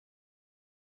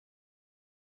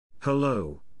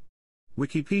Hello.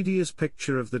 Wikipedia's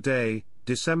picture of the day,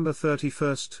 December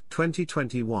 31st,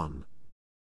 2021.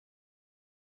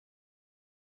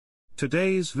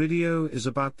 Today's video is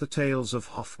about the Tales of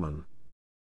Hoffmann.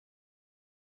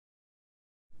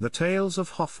 The Tales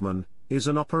of Hoffmann is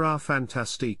an opéra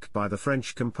fantastique by the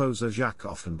French composer Jacques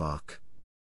Offenbach.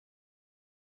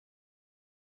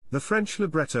 The French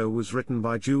libretto was written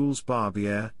by Jules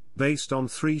Barbier, based on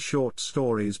 3 short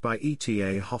stories by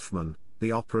E.T.A. Hoffmann,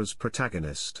 the opera's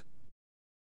protagonist.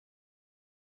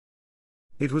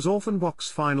 It was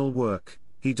Offenbach's final work.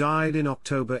 He died in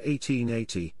October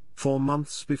 1880, 4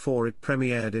 months before it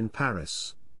premiered in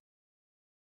Paris.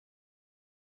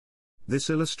 This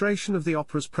illustration of the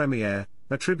opera's premiere,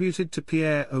 attributed to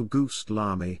Pierre-Auguste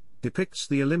Lamy, depicts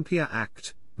the Olympia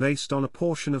act, based on a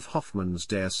portion of Hoffmann's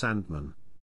Der Sandmann.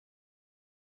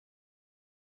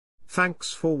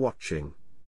 Thanks for watching.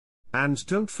 And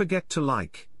don't forget to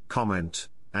like, comment,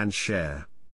 and share.